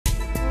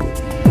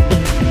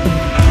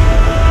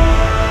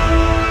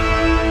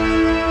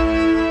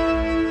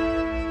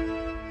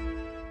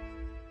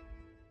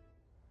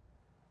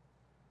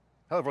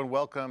Hello everyone,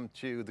 welcome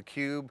to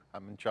theCUBE.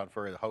 I'm John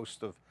Furrier, the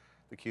host of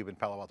theCUBE in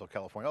Palo Alto,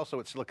 California. Also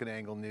at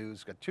SiliconANGLE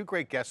News. Got two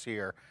great guests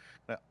here.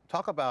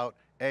 Talk about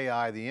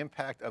AI, the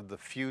impact of the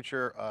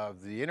future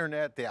of the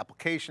internet, the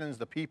applications,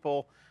 the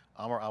people.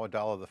 Amr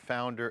Awadallah, the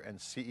founder and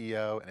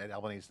CEO, and Ed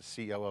Albanese,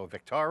 the COO of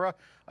Vectara,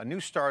 a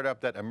new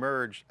startup that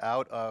emerged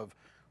out of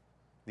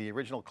the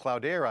original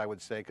Cloudera, I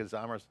would say, because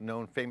Amr's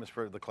famous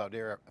for the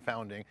Cloudera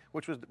founding,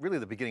 which was really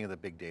the beginning of the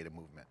big data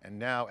movement. And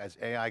now as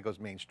AI goes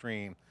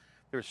mainstream,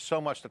 there's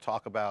so much to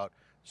talk about,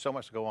 so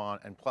much to go on,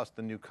 and plus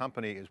the new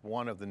company is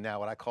one of the now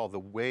what I call the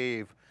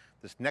wave,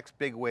 this next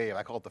big wave,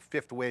 I call it the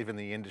fifth wave in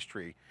the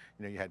industry.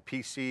 You know, you had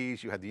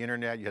PCs, you had the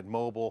internet, you had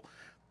mobile.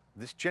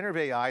 This generative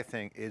AI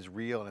thing is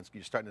real, and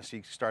you're starting to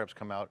see startups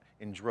come out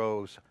in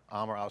droves.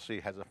 Amr obviously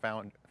has a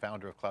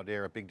founder of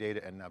Cloudera, Big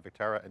Data, and now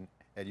Vectara, and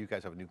Ed, you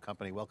guys have a new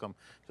company. Welcome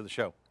to the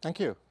show. Thank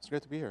you, it's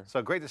great to be here. So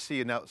great to see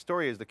you. Now, the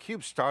story is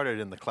theCUBE started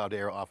in the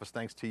Cloudera office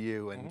thanks to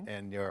you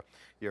and your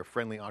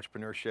friendly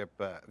entrepreneurship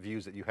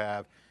views that you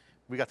have.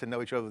 We got to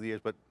know each other over the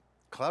years, but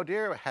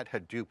Cloudera had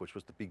Hadoop, which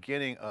was the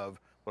beginning of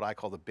what I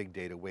call the big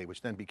data wave,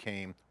 which then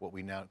became what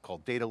we now call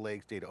data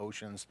lakes, data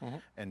oceans,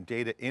 and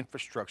data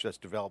infrastructure that's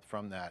developed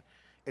from that.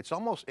 It's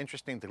almost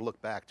interesting to look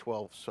back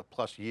 12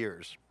 plus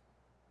years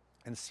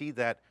and see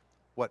that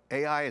what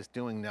AI is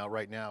doing now,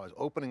 right now, is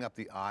opening up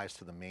the eyes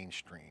to the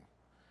mainstream.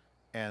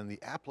 And the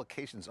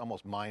application's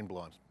almost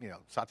mind-blowing. You know,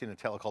 Satya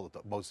Nadella called it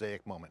the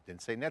mosaic moment.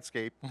 Didn't say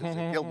Netscape, because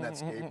they killed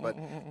Netscape, but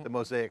the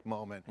mosaic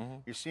moment.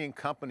 You're seeing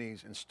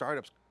companies and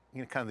startups,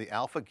 you know, kind of the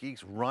alpha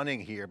geeks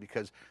running here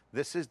because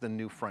this is the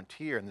new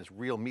frontier and there's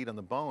real meat on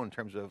the bone in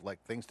terms of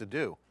like things to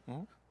do.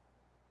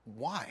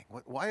 Why?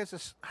 Why is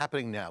this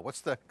happening now? What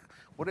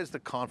is the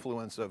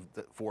confluence of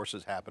the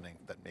forces happening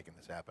that making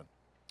this happen?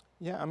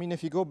 Yeah, I mean,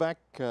 if you go back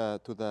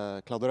to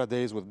the Cloudera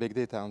days with big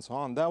data and so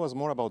on, that was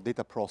more about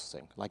data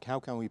processing. Like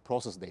how can we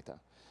process data?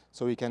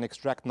 So we can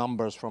extract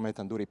numbers from it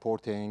and do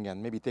reporting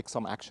and maybe take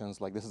some actions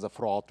like this is a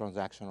fraud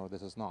transaction or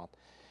this is not.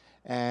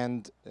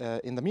 And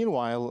in the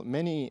meanwhile,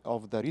 many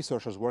of the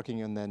researchers working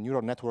in the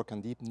neural network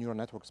and deep neural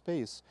network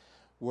space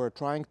were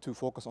trying to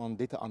focus on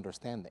data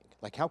understanding.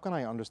 Like how can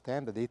I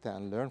understand the data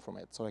and learn from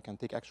it so I can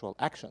take actual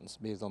actions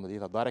based on the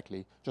data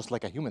directly, just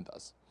like a human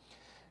does.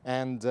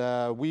 And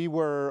we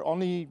were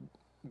only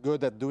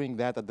good at doing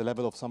that at the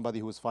level of somebody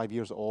who was 5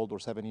 years old or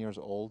 7 years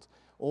old,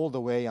 all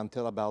the way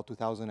until about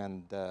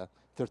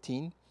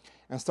 2013.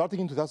 And starting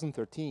in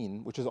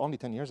 2013, which is only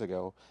 10 years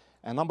ago,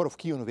 a number of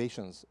key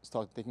innovations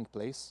started taking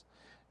place.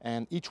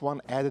 And each one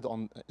added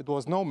on, it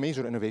was no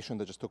major innovation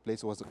that just took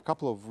place, it was a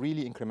couple of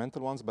really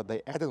incremental ones, but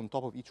they added on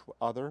top of each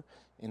other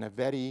in a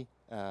very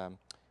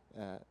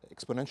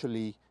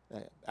exponentially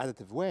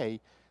additive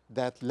way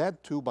that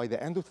led to, by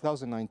the end of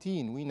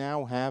 2019, we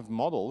now have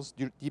models,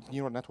 deep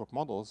neural network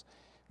models,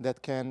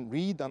 that can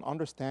read and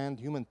understand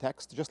human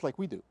text just like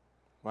we do,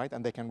 right?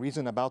 And they can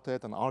reason about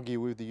it and argue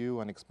with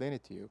you and explain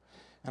it to you.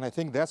 And I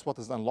think that's what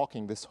is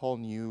unlocking this whole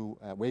new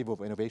wave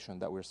of innovation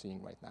that we're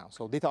seeing right now.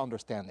 So data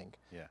understanding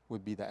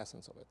would be the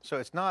essence of it. So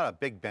it's not a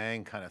big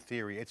bang kind of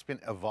theory, it's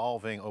been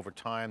evolving over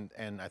time,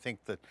 and I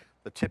think that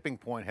the tipping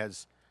point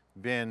has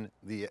been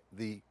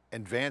the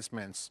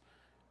advancements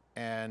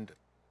and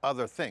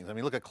other things. I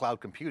mean, look at cloud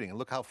computing and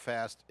look how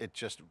fast it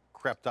just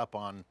crept up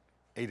on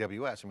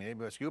AWS. I mean,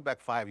 AWS, you go back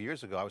 5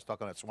 years ago, I was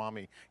talking at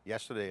Swami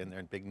yesterday and they're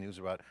in big news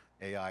about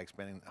AI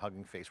expanding the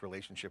Hugging Face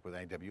relationship with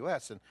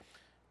AWS. And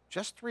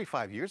just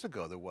 3-5 years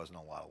ago, there wasn't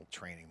a lot of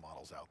training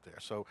models out there.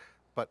 So,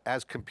 but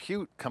as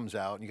compute comes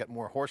out and you get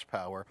more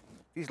horsepower,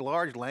 these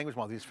large language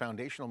models, these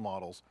foundational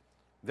models,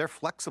 they're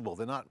flexible.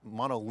 They're not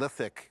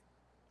monolithic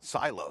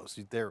silos.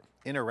 They're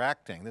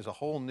interacting. There's a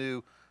whole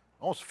new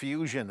almost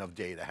fusion of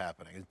data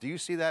happening. Do you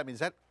see that? I mean, is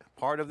that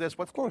part of this?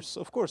 Of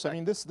course. I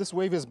mean, this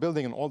wave is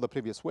building on all the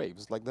previous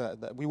waves. Like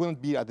we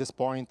wouldn't be at this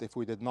point if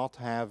we did not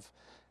have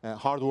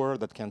hardware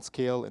that can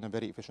scale in a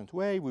very efficient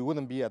way. We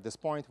wouldn't be at this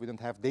point. We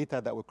didn't have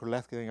data that we're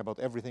collecting about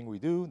everything we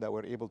do that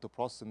we're able to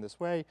process in this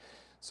way.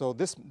 So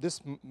this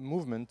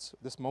movement,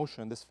 this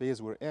motion, this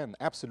phase we're in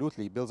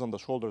absolutely builds on the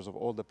shoulders of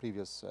all the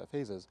previous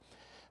phases.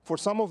 For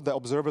some of the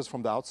observers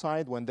from the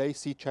outside, when they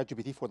see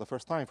ChatGPT for the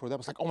first time, for them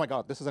it's like, oh my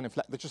God, this is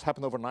that just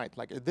happened overnight.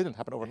 Like it didn't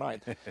happen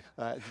overnight.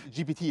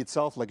 GPT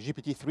itself, like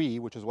GPT-3,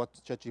 which is what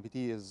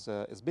ChatGPT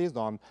is based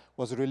on,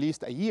 was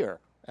released a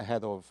year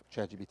ahead of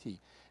ChatGPT.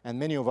 And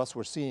many of us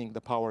were seeing the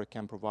power it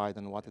can provide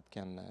and what it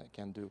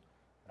can do.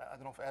 I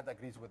don't know if Ed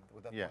agrees with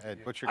that. Yeah,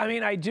 Ed, what's your I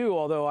mean, I do,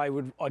 although I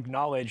would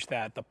acknowledge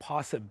that the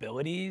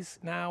possibilities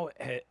now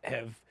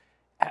have,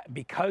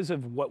 because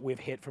of what we've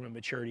hit from a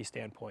maturity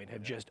standpoint,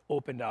 have just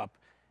opened up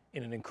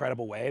in an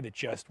incredible way that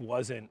just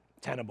wasn't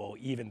tenable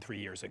even 3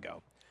 years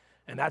ago.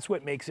 And that's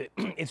what makes it,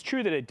 it's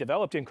true that it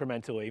developed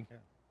incrementally in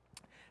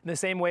the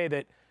same way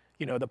that,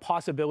 you know, the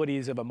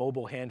possibilities of a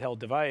mobile handheld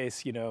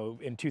device, you know,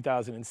 in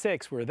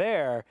 2006 were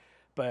there,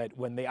 but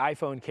when the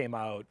iPhone came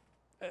out,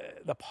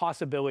 the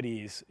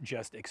possibilities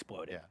just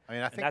exploded. Yeah, I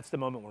mean, I think and that's the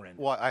moment we're in.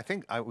 Well, I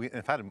think we've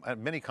had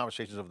many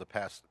conversations over the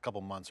past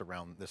couple months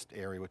around this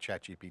area with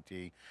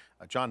ChatGPT.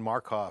 John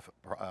Markoff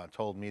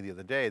told me the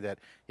other day that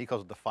he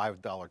calls it the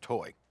 $5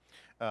 toy.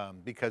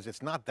 Because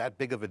it's not that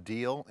big of a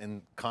deal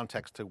in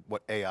context to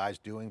what AI is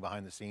doing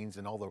behind the scenes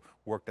and all the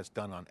work that's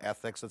done on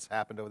ethics that's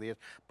happened over the years.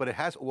 But it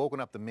has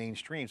woken up the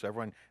mainstream, so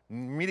everyone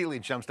immediately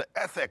jumps to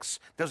ethics.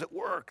 Does it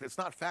work? It's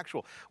not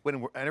factual.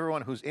 And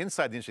everyone who's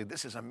inside the industry,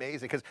 this is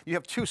amazing, because you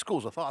have two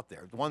schools of thought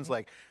there. The one's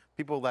like,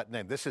 people that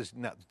name, this is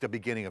not the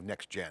beginning of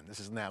next gen. This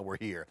is now we're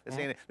here.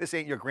 This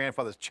ain't your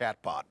grandfather's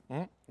chatbot.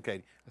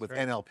 Okay, with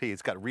NLP,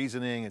 it's got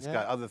reasoning, it's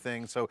got other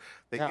things. So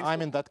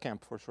I'm in that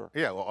camp for sure.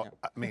 Yeah, well,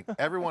 I mean,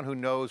 everyone who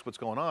knows what's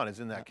going on is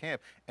in that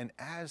camp. And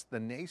as the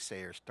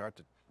naysayers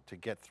start to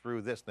get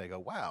through this, they go,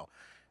 wow,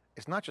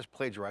 it's not just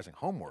plagiarizing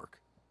homework.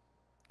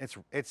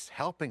 It's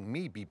helping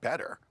me be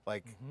better.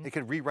 Like, it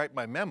could rewrite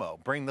my memo,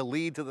 bring the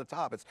lead to the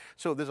top.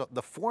 So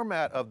the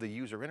format of the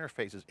user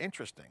interface is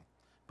interesting,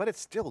 but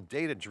it's still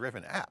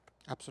data-driven app.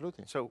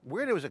 Absolutely. So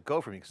where does it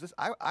go from me? Because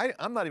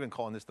I'm not even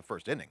calling this the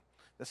first inning.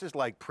 This is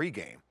like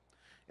pregame,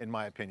 in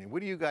my opinion. Where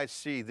do you guys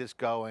see this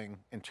going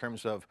in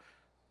terms of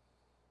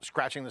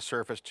scratching the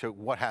surface to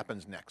what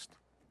happens next?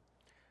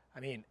 I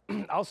mean,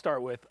 I'll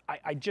start with,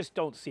 I just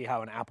don't see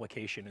how an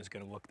application is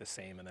going to look the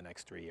same in the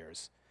next 3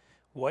 years.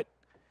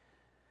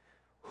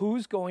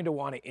 Who's going to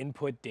want to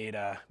input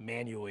data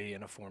manually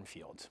in a form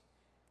field?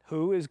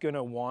 Who is going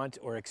to want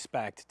or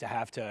expect to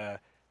have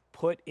to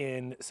put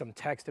in some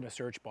text in a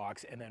search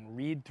box and then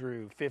read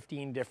through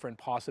 15 different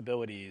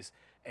possibilities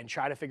and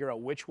try to figure out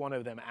which one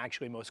of them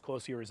actually most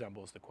closely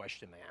resembles the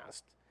question they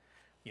asked?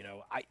 You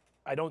know,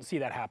 I don't see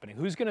that happening.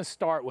 Who's going to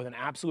start with an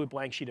absolute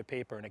blank sheet of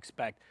paper and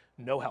expect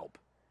no help?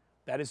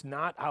 That is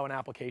not how an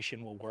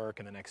application will work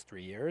in the next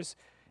 3 years.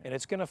 And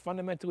it's going to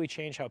fundamentally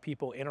change how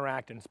people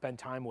interact and spend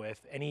time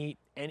with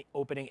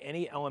opening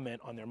any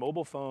element on their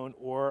mobile phone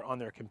or on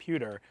their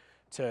computer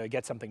to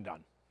get something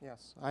done.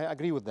 Yes, I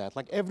agree with that.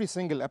 Like every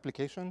single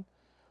application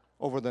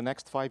over the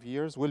next 5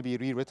 years will be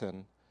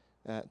rewritten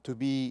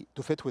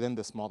to fit within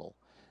this model.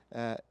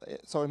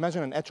 So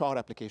imagine an HR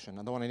application.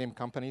 I don't want to name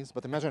companies,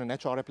 but imagine an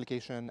HR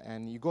application,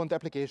 and you go into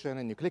application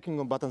and you're clicking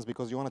on buttons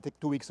because you want to take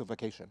 2 weeks of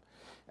vacation.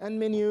 And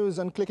menus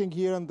and clicking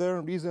here and there,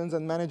 reasons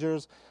and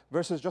managers,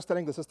 versus just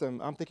telling the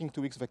system, I'm taking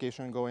 2 weeks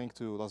vacation, going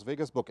to Las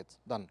Vegas, book it,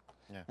 done.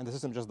 Yeah. And the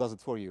system just does it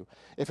for you.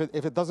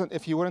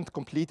 If you weren't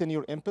complete in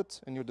your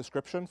input, in your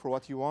description for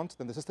what you want,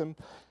 then the system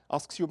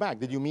asks you back,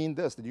 did you mean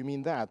this? Did you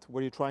mean that?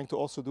 Were you trying to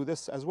also do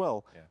this as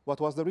well? Yeah. What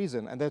was the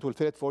reason? And then it will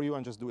fill it for you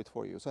and just do it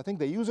for you. So I think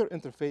the user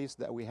interface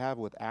that we have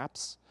with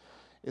apps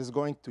is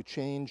going to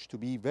change to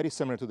be very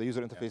similar to the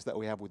user interface that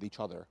we have with each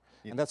other.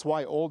 And that's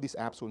why all these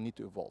apps will need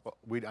to evolve.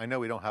 Well, I know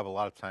we don't have a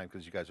lot of time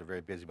because you guys are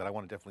very busy, but I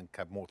want to definitely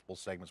have multiple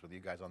segments with you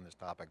guys on this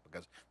topic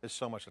because there's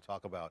so much to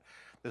talk about.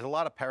 There's a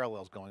lot of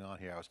parallels going on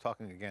here. I was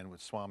talking again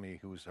with Swami,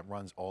 who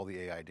runs all the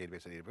AI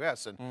database at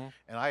AWS, and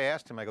I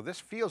asked him, I go, this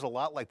feels a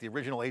lot like the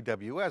original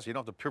AWS. You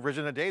don't have to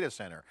provision a data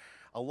center.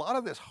 A lot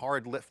of this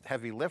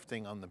heavy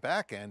lifting on the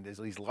back end is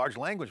these large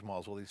language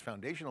models, or these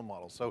foundational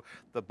models. So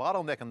the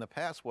bottleneck in the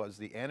past was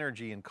the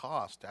energy and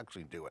cost to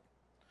actually do it.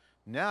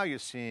 Now you're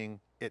seeing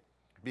it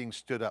being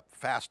stood up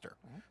faster.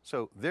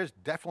 So there's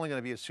definitely going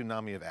to be a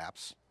tsunami of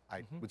apps.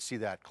 I would see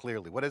that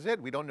clearly. What is it?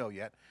 We don't know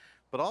yet.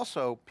 But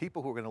also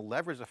people who are going to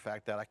leverage the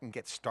fact that I can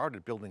get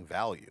started building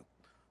value.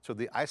 So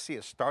I see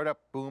a startup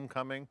boom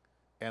coming,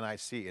 and I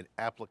see an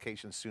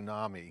application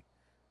tsunami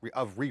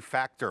of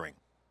refactoring.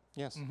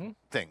 Yes.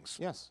 Things.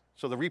 Yes.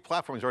 So the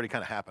replatforming is already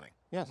kind of happening.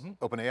 Yes.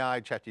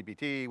 OpenAI,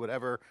 ChatGPT,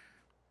 whatever.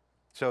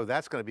 So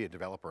that's going to be a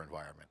developer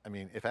environment. I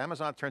mean, if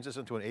Amazon turns this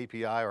into an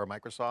API or a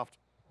Microsoft,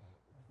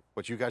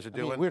 what you guys are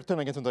doing. I mean, we're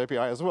turning it into API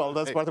as well.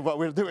 That's part of what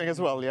we're doing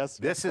as well, yes.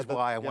 This is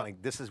why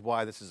this is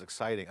why this is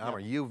exciting. Amr,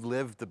 you've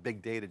lived the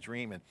big data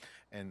dream,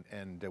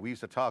 and we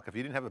used to talk, if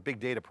you didn't have a big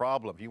data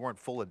problem, if you weren't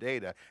full of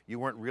data, you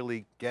weren't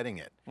really getting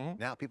it.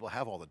 Now people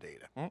have all the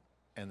data.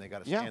 And they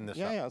got to stand this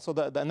up. Yeah. So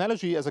the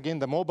analogy is, again,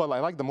 the mobile. I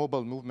like the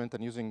mobile movement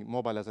and using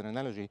mobile as an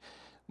analogy.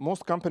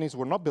 Most companies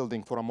were not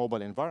building for a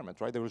mobile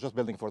environment, right? They were just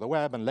building for the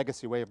web and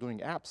legacy way of doing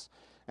apps.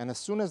 And as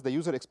soon as the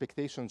user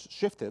expectations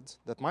shifted,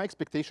 that my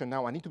expectation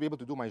now, I need to be able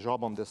to do my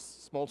job on this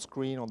small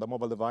screen on the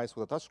mobile device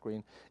with a touch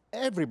screen,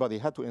 everybody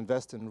had to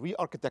invest in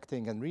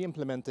re-architecting and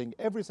re-implementing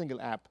every single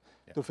app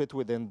to fit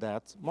within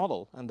that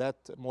model and that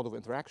mode of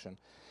interaction.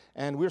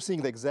 And we're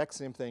seeing the exact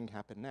same thing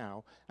happen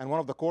now. And one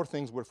of the core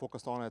things we're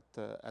focused on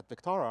at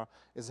Vectara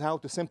is how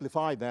to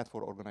simplify that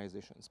for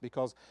organizations,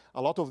 because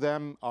a lot of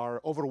them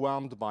are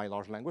overwhelmed by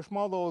large language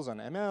models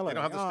and ML. They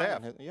don't have the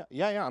staff.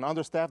 And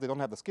understaffed, they don't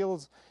have the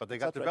skills. But they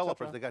got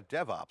developers, they got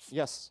DevOps.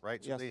 Yes.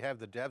 Right, so they have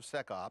the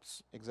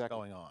DevSecOps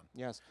going on.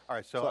 Yes. All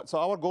right, so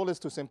our goal is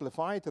to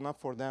simplify it enough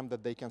for them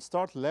that they can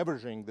start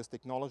leveraging this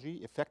technology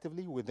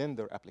effectively within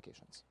their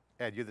applications.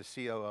 Ed, you're the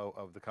COO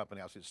of the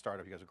company, obviously the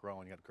startup, you guys are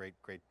growing, you got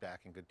great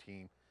backing, good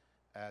team.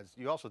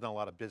 You also done a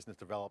lot of business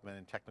development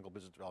and technical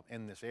business development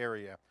in this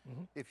area.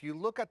 If you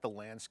look at the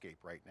landscape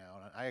right now,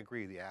 and I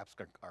agree the apps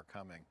are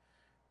coming,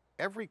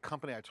 every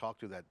company I talk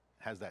to that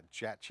has that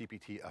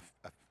ChatGPT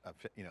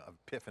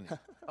epiphany.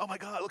 Oh my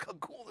God, look how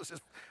cool this is,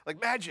 like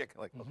magic.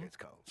 Like, okay, it's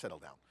cool, settle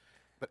down.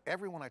 But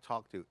everyone I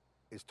talk to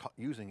is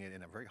using it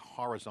in a very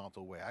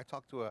horizontal way. I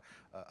talked to a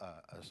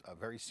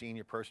very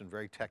senior person,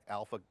 very tech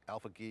alpha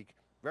geek,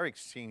 very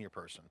senior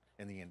person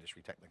in the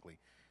industry technically.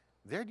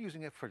 They're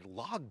using it for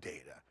log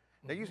data.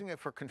 They're using it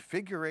for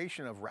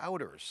configuration of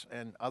routers,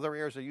 and other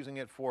areas are using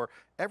it for,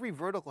 every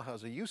vertical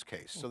has a use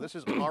case. So this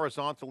is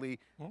horizontally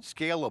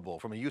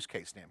scalable from a use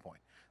case standpoint.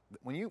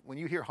 When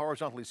you hear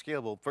horizontally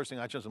scalable, first thing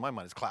that jumps in my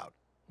mind is cloud,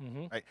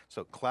 right?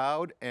 So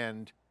cloud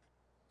and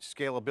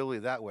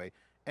scalability that way.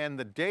 And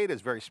the data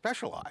is very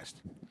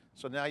specialized.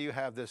 So now you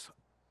have this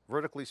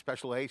vertically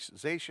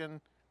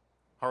specialization,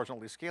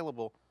 horizontally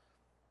scalable.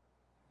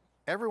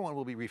 Everyone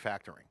will be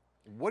refactoring.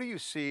 What do you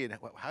see, and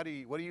what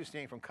are you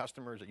seeing from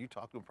customers that you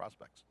talk to and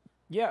prospects?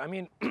 Yeah, I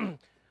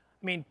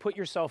mean, put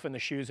yourself in the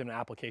shoes of an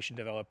application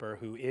developer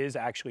who is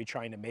actually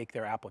trying to make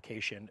their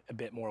application a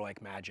bit more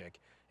like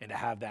magic, and to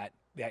have that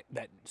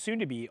soon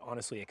to be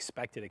honestly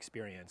expected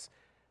experience.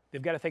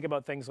 They've got to think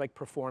about things like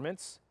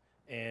performance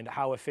and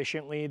how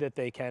efficiently that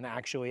they can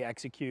actually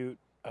execute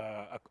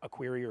a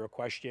query or a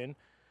question.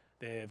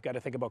 They've got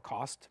to think about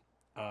cost.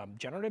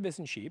 Generative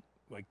isn't cheap,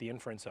 like the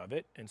inference of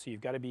it, and so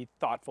you've got to be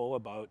thoughtful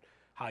about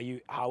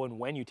how and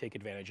when you take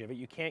advantage of it.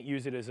 You can't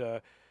use it as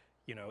a,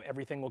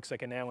 everything looks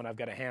like a nail and I've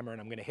got a hammer and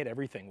I'm going to hit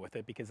everything with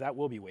it, because that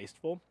will be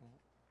wasteful.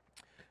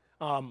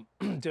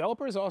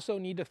 Developers also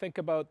need to think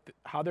about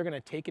how they're going to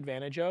take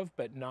advantage of,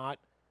 but not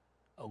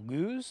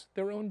lose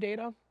their own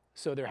data.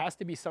 So there has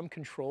to be some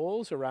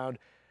controls around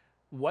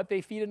what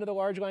they feed into the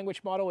large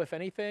language model, if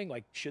anything.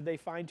 Like, should they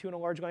fine tune a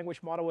large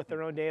language model with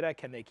their own data?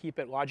 Can they keep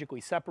it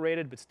logically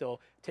separated, but still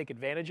take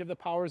advantage of the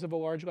powers of a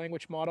large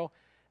language model?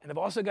 And they've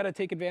also got to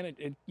take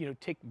advantage,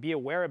 be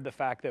aware of the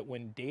fact that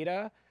when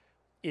data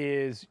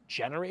is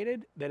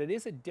generated, that it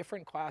is a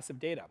different class of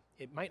data.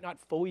 It might not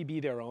fully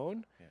be their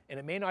own, and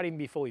it may not even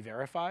be fully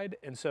verified.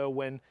 And so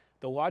when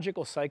the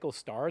logical cycle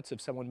starts of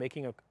someone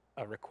making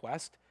a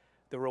request,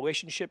 the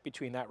relationship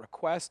between that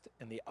request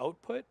and the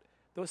output,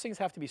 those things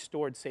have to be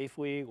stored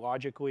safely,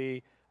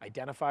 logically,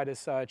 identified as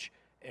such,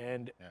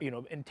 and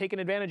and taken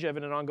advantage of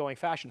in an ongoing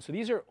fashion. So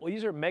these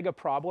are mega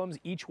problems,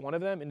 each one of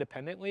them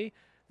independently,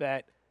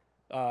 that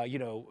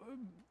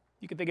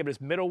you can think of it as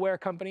middleware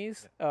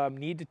companies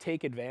need to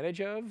take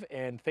advantage of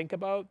and think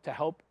about to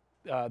help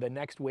the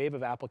next wave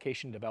of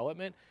application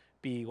development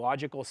be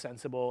logical,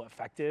 sensible,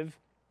 effective.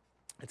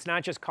 It's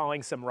not just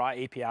calling some raw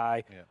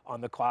API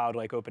on the cloud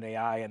like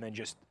OpenAI and then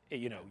just,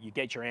 you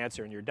get your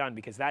answer and you're done,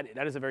 because that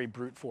is a very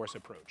brute force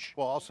approach.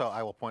 Well, also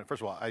I will point,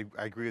 first of all, I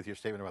agree with your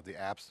statement about the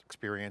apps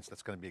experience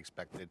that's going to be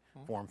expected,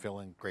 form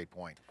filling, great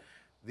point.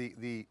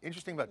 The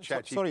interesting about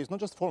ChatGPT. Sorry, it's not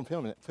just form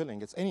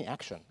filling, it's any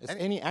action. It's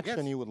any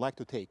action you would like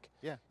to take.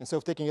 Yeah. Instead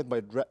of taking it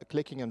by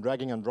clicking and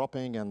dragging and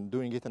dropping and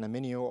doing it in a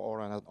menu or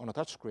on a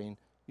touch screen,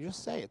 you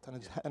just say it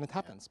and it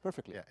happens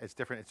perfectly. Yeah, it's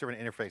different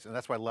interface, and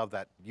that's why I love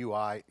that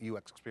UI,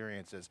 UX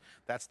experiences.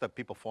 That's the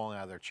people falling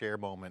out of their chair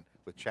moment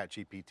with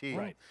ChatGPT.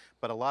 Right.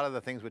 But a lot of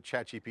the things with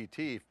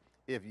ChatGPT,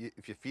 if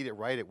you feed it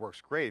right, it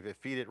works great. If you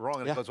feed it wrong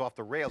and it goes off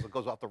the rails, it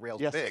goes off the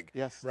rails big.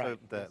 Yes, right.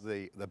 So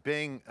the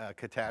Bing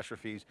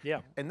catastrophes.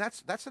 Yeah. And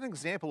that's an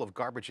example of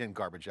garbage in,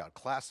 garbage out.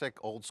 Classic,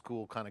 old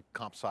school kind of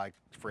comp sci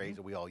phrase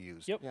that we all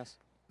use. Yep. Yes.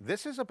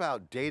 This is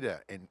about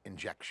data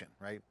injection,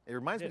 right? It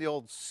reminds me of the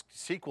old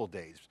SQL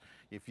days.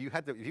 If you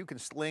can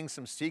sling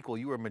some SQL,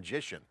 you were a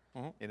magician,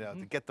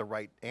 to get the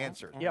right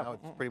answer. Now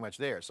it's pretty much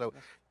there. So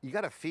you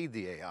got to feed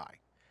the AI.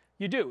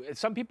 You do.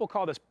 Some people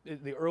call this,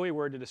 the early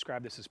word to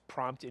describe this is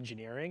prompt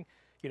engineering.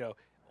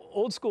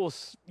 Old school,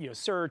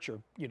 search or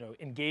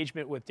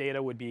engagement with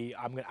data would be,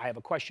 I have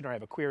a question or I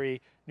have a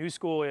query. New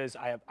school is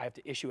I have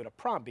to issue it a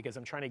prompt because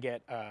I'm trying to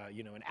get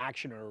an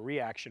action or a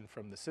reaction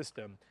from the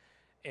system.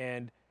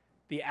 And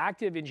the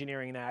active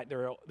engineering that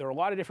there are a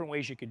lot of different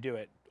ways you could do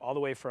it, all the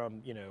way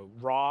from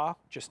raw,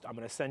 just I'm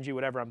going to send you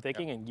whatever I'm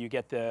thinking and you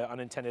get the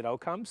unintended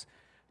outcomes,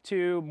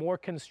 to more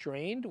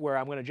constrained, where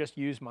I'm going to just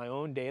use my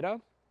own data.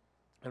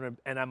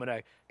 And I'm going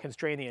to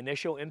constrain the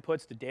initial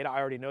inputs, the data I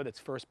already know that's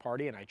first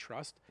party and I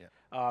trust,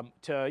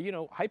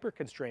 to hyper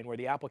constrain, where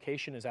the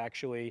application is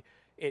actually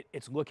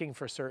it's looking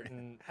for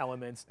certain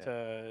elements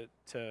to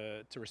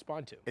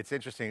respond to. It's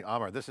interesting,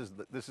 Amr. This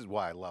is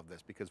why I love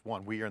this, because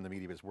one, we are in the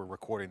media business. We're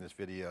recording this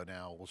video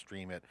now. We'll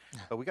stream it,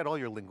 but we got all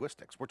your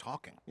linguistics. We're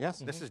talking. Yes.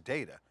 This is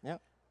data. Yeah.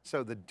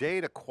 So the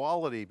data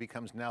quality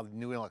becomes now the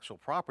new intellectual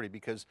property,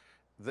 because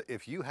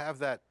if you have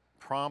that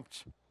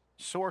prompt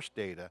source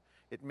data,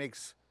 it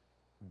makes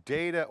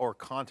data or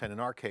content, in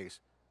our case,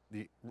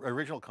 the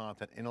original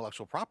content,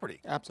 intellectual property.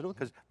 Absolutely.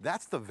 Because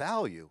that's the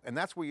value, and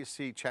that's where you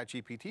see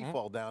ChatGPT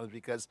fall down, is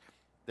because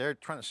they're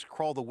trying to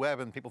scroll the web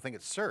and people think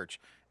it's search.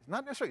 It's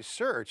not necessarily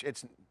search,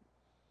 it's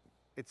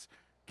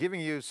giving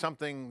you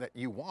something that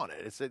you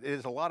wanted. It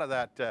is a lot of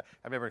that, I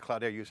remember in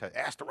Cloudera you said,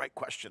 ask the right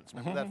questions.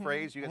 Remember that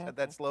phrase? You guys had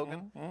that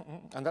slogan?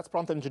 And that's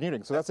prompt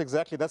engineering. So that's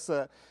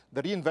the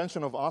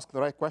reinvention of ask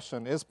the right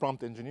question is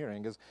prompt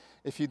engineering. Is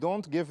if you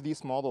don't give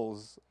these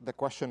models the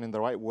question in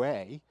the right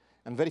way,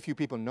 and very few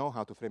people know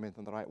how to frame it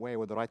in the right way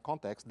with the right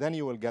context, then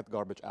you will get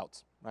garbage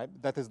out, right?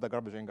 That is the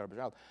garbage in, garbage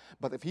out.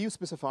 But if you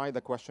specify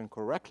the question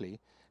correctly,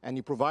 and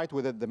you provide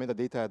with it the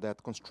metadata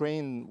that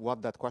constrain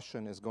what that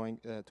question is going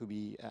to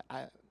be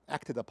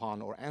acted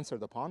upon or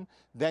answered upon,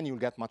 then you'll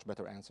get much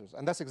better answers.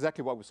 And that's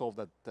exactly what we solved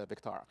at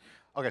Vectara.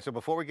 Okay, so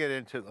before we get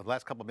into the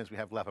last couple of minutes we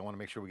have left, I want to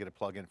make sure we get a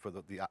plug in for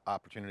the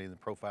opportunity and the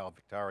profile of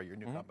Vectara, your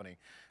new company.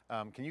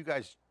 Can you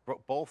guys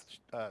both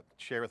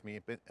share with me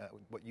a bit,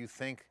 what you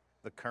think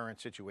the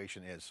current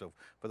situation is? So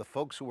for the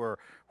folks who are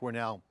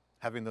now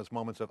having those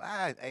moments of,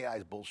 AI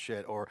is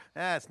bullshit, or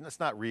it's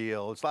not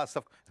real, it's a lot of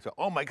stuff, so,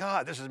 oh my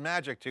God, this is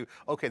magic, to,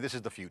 okay, this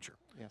is the future.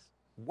 Yes.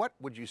 What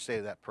would you say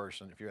to that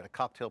person if you're at a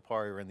cocktail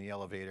party or in the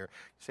elevator?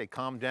 You say,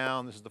 calm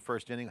down, this is the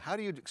first inning. How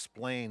do you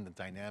explain the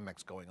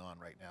dynamics going on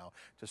right now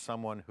to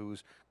someone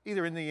who's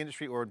either in the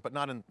industry but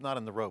not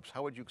in the ropes?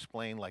 How would you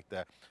explain like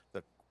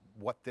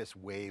what this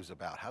wave's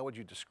about? How would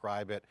you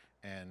describe it,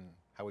 and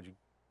how would you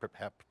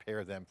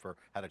prepare them for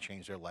how to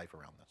change their life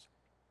around this?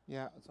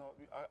 Yeah, so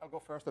I'll go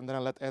first and then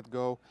I'll let Ed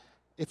go.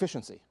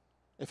 Efficiency.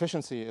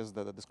 Efficiency is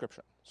the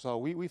description. So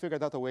we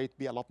figured out a way to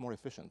be a lot more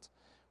efficient.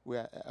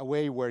 A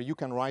way where you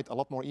can write a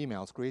lot more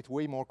emails, create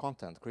way more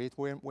content, create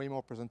way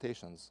more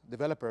presentations.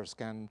 Developers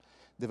can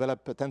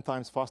develop 10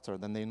 times faster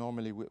than they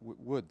normally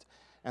would.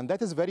 And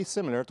that is very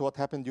similar to what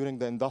happened during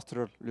the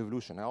Industrial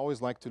Revolution. I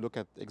always like to look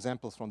at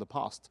examples from the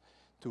past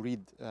to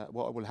read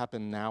what will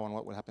happen now and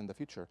what will happen in the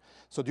future.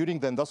 So during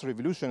the Industrial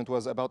Revolution, it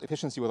was about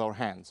efficiency with our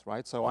hands,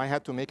 right? So I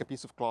had to make a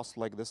piece of cloth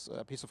like this,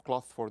 a piece of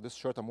cloth for this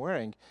shirt I'm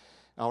wearing.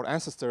 Our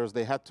ancestors,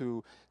 they had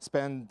to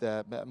spend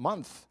a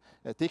month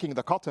taking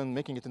the cotton,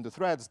 making it into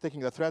threads, taking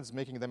the threads,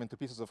 making them into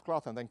pieces of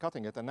cloth, and then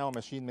cutting it, and now a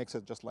machine makes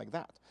it just like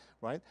that,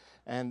 right?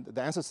 And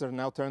the ancestors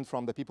now turned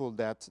from the people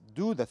that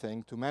do the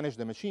thing to manage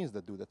the machines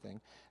that do the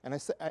thing. And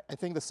I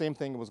think the same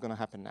thing was going to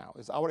happen now,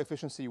 is our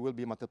efficiency will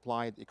be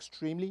multiplied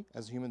extremely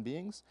as human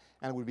beings,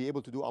 and we'll be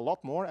able to do a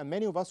lot more, and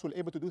many of us will be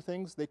able to do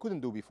things they couldn't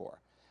do before.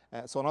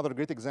 So another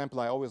great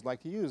example I always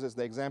like to use is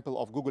the example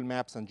of Google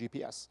Maps and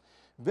GPS.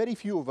 Very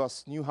few of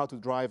us knew how to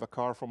drive a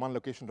car from one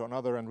location to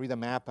another and read a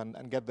map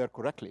and get there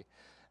correctly.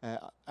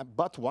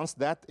 But once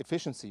that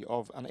efficiency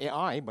of an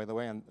AI, by the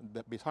way, and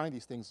behind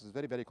these things is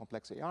very, very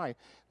complex AI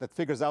that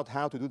figures out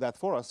how to do that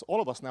for us,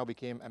 all of us now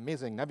became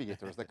amazing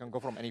navigators that can go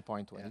from any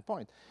point to any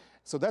point.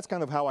 So that's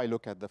kind of how I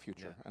look at the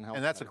future.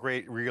 And that's a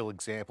great, real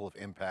example of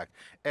impact.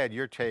 Ed,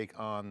 your take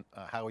on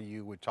how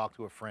you would talk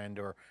to a friend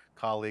or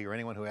colleague or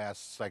anyone who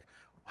asks, like,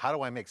 how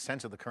do I make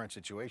sense of the current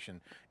situation?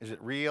 Is it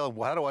real?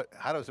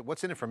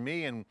 What's in it for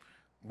me, and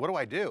what do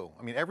I do?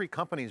 I mean, every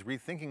company is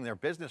rethinking their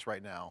business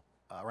right now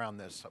around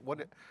this.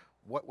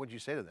 What would you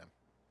say to them?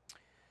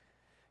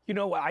 You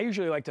know, I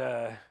usually like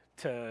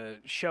to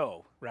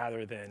show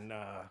rather than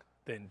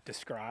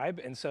describe.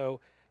 And so,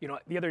 you know,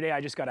 the other day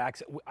I just got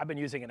access. I've been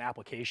using an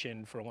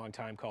application for a long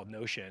time called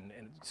Notion,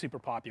 and it's super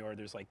popular.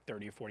 There's like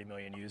 30 or 40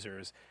 million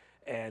users.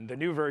 And the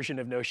new version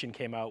of Notion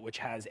came out, which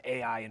has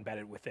AI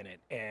embedded within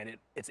it. And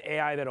it's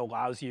AI that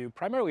allows you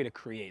primarily to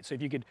create. So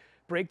if you could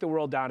break the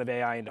world down of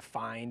AI into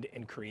find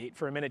and create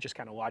for a minute, just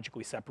kind of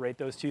logically separate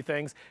those two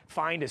things.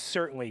 Find is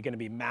certainly going to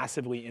be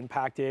massively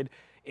impacted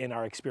in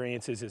our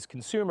experiences as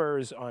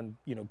consumers on,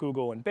 you know,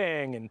 Google and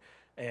Bing,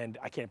 and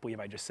I can't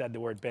believe I just said the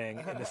word Bing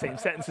in the same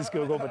sentence as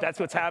Google, but that's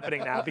what's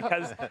happening now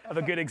because of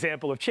a good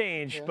example of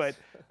change, yes. But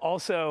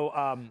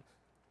also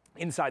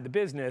inside the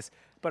business.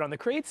 But on the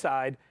create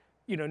side,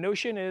 you know,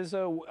 Notion is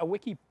a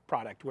wiki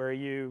product where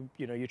you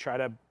try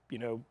to,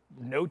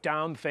 note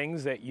down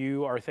things that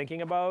you are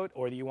thinking about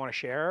or that you want to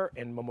share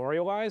and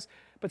memorialize.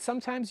 But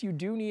sometimes you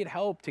do need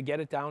help to get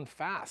it down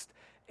fast.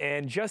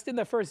 And just in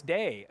the first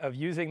day of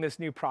using this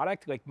new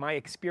product, like, my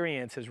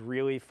experience has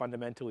really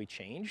fundamentally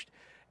changed.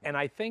 And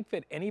I think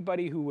that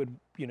anybody who would,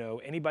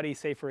 anybody,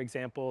 say, for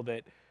example,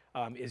 that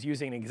is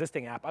using an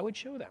existing app, I would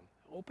show them.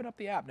 Open up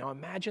the app. Now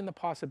imagine the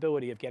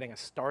possibility of getting a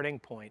starting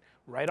point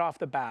right off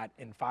the bat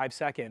in 5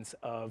 seconds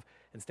of,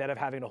 instead of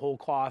having to whole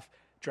cloth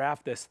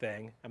draft this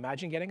thing,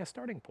 imagine getting a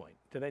starting point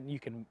so then you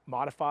can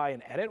modify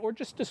and edit or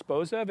just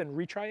dispose of and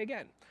retry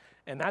again.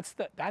 And that's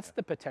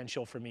the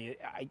potential for me.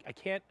 I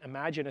can't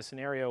imagine a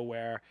scenario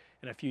where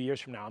in a few years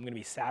from now I'm going to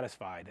be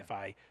satisfied if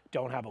I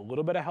don't have a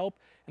little bit of help,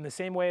 in the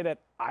same way that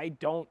I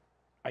don't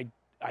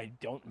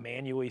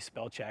manually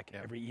spell check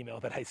every email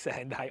that I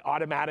send. I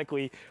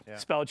automatically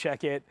spell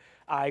check it.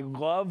 I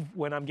love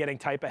when I'm getting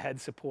type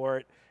ahead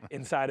support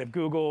inside of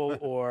Google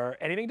or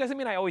anything. Doesn't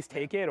mean I always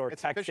take it, or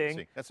it's texting.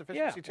 Efficiency. That's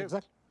efficiency too.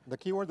 Exactly. The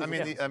keyword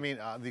is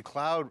the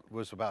cloud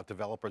was about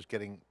developers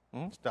getting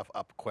stuff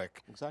up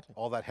quick. Exactly.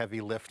 All that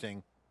heavy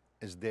lifting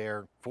is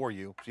there for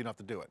you, so you don't have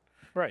to do it.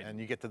 Right. And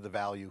you get to the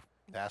value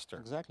faster.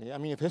 Exactly. I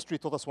mean, if history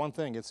taught us one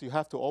thing, it's you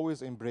have to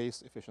always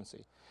embrace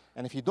efficiency.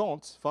 And if you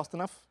don't fast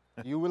enough,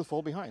 you will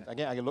fall behind.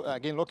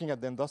 Again, looking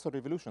at the Industrial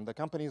Revolution, the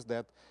companies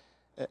that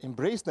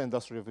embraced the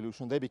Industrial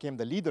Revolution, they became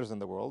the leaders in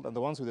the world, and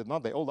the ones who did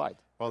not, they all died.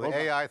 Well, the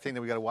AI thing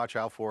that we got to watch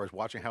out for is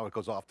watching how it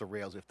goes off the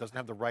rails. If it doesn't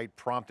have the right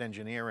prompt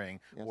engineering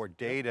or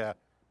data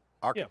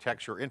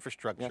architecture,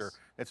 infrastructure. Yes.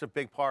 It's a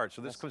big part.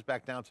 So this comes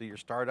back down to your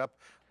startup.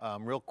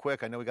 Real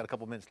quick, I know we got a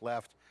couple minutes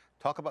left.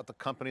 Talk about the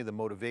company, the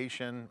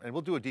motivation, and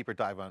we'll do a deeper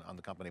dive on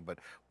the company, but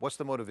what's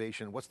the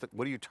motivation? What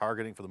are you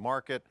targeting for the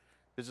market,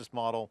 business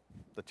model,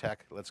 the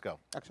tech? Let's go.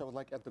 Actually, I would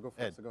like Ed to go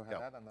first. Ed, So go ahead, go.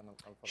 Ed, and then I'll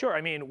follow. Sure,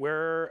 I mean,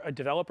 we're a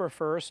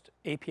developer-first,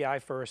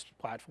 API-first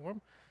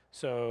platform.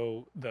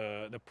 So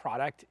the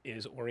product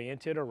is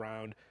oriented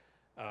around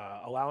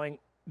allowing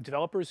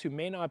developers who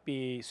may not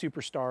be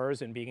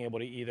superstars and being able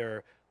to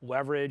either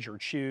leverage or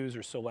choose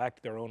or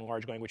select their own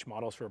large language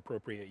models for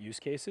appropriate use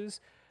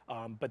cases,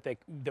 but that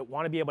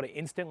want to be able to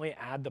instantly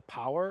add the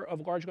power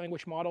of large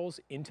language models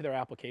into their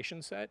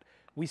application set.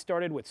 We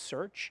started with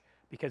search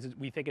because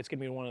we think it's going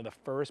to be one of the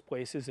first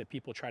places that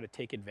people try to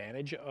take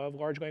advantage of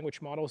large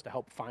language models to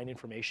help find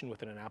information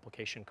within an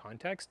application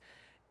context.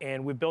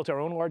 And we've built our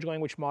own large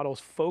language models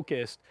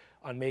focused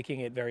on making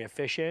it very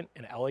efficient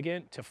and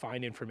elegant to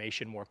find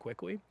information more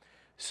quickly.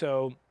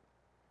 So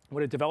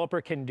what a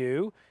developer can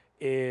do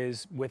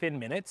is within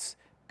minutes,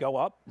 go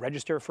up,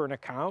 register for an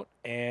account,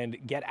 and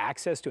get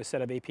access to a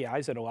set of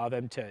APIs that allow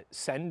them to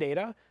send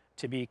data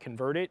to be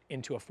converted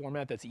into a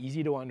format that's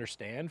easy to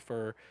understand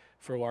for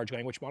large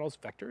language models,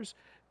 vectors.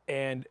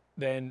 And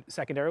then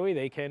secondarily,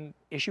 they can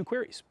issue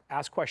queries,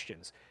 ask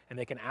questions, and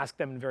they can ask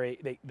them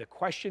the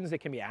questions that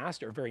can be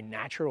asked are very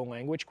natural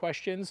language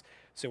questions.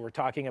 So we're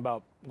talking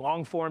about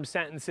long form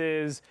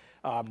sentences,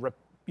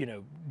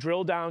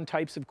 drill down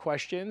types of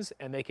questions,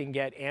 and they can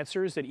get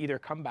answers that either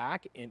come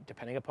back,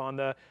 depending upon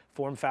the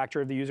form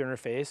factor of the user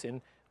interface,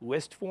 in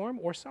list form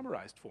or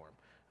summarized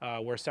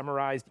form, where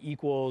summarized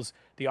equals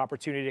the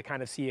opportunity to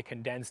kind of see a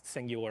condensed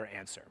singular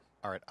answer.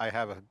 All right, I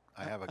have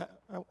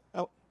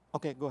a.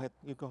 Okay, go ahead.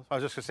 You go. I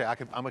was just going to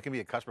say, I'm going to be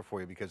a customer for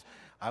you because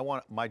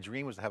my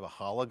dream was to have a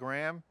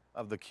hologram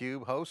of the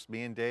CUBE host,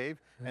 me and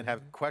Dave, and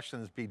have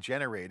questions be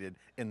generated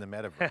in the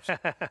metaverse.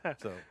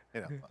 So,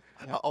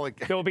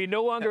 there'll be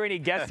no longer any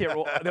guests here.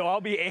 There'll all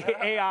be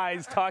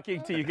AIs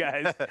talking to you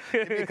guys.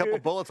 Give me a couple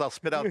bullets, I'll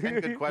spit out 10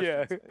 good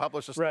questions,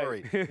 publish a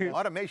story. Right.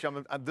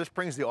 Automation, this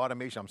brings the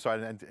automation. I'm sorry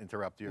to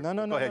interrupt you. No.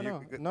 Go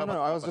ahead. No.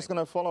 I was just going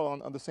to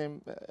follow on the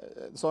same.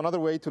 So another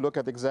way to look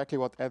at exactly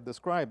what Ed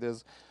described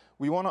is,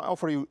 we want to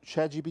offer you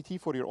ChatGPT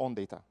for your own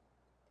data,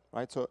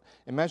 right? So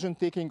imagine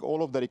taking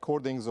all of the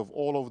recordings of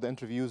all of the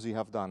interviews you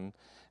have done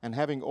and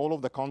having all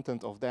of the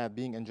content of that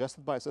being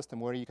ingested by a system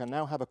where you can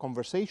now have a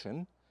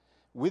conversation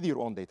with your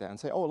own data and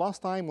say, oh,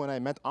 last time when I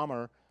met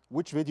Amr,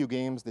 which video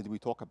games did we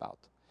talk about?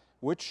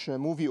 Which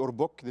movie or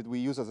book did we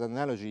use as an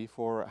analogy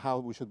for how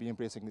we should be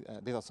embracing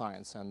data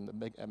science and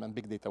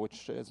big data,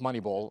 which is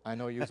Moneyball. I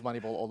know you use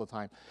Moneyball all the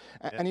time.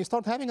 And you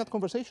start having that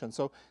conversation.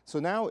 So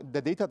now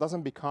the data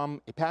doesn't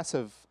become a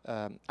passive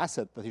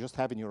asset that you just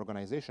have in your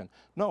organization.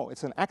 No,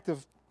 it's an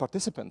active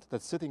participant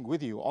that's sitting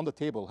with you on the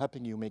table,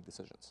 helping you make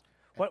decisions.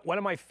 One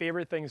of my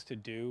favorite things to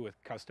do with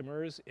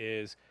customers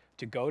is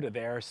to go to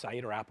their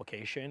site or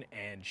application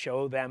and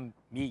show them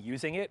me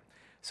using it.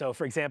 So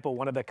for example,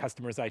 one of the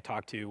customers I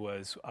talked to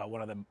was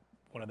one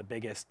of the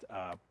biggest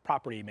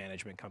property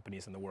management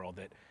companies in the world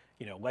that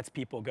lets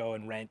people go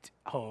and rent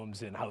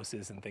homes and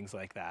houses and things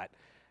like that.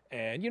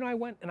 And I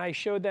went and I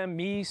showed them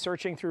me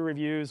searching through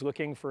reviews,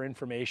 looking for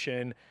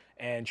information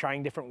and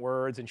trying different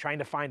words and trying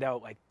to find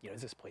out, like,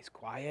 is this place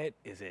quiet?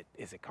 Is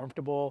it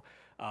comfortable?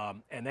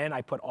 And then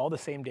I put all the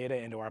same data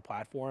into our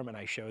platform and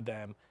I showed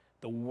them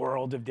the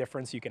world of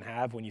difference you can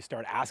have when you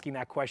start asking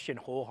that question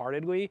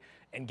wholeheartedly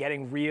and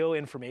getting real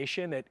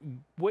information that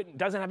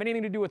doesn't have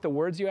anything to do with the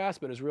words you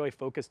ask, but is really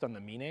focused on the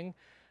meaning.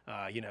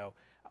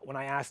 When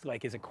I asked,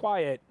 like, is it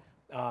quiet?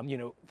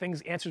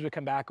 Answers would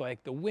come back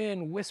like, the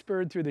wind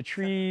whispered through the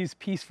trees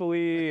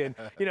peacefully, and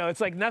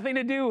it's like nothing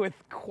to do with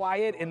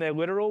quiet in the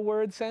literal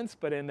word sense,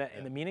 but in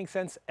the meaning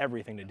sense,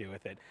 everything to do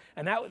with it.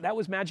 And that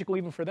was magical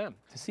even for them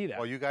to see that.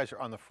 Well, you guys are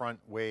on the front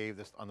wave,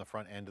 on the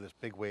front end of this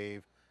big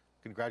wave.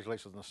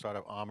 Congratulations on the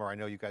startup, Amr. I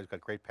know you guys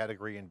got great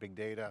pedigree in big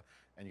data,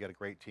 and you got a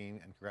great team,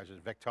 and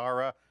congratulations.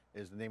 Vectara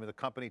is the name of the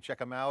company. Check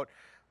them out.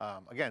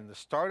 Again, the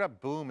startup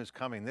boom is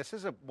coming. This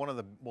is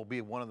will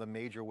be one of the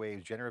major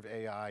waves. Generative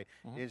AI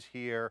is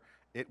here.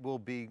 It will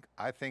be,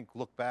 I think,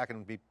 look back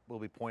and will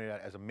be pointed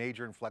at as a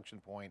major inflection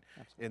point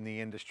in the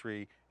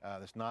industry.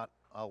 There's not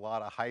a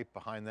lot of hype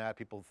behind that.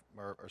 People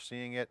are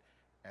seeing it.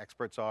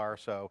 Experts are.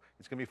 So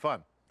it's going to be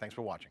fun. Thanks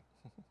for watching.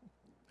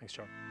 Thanks,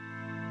 John.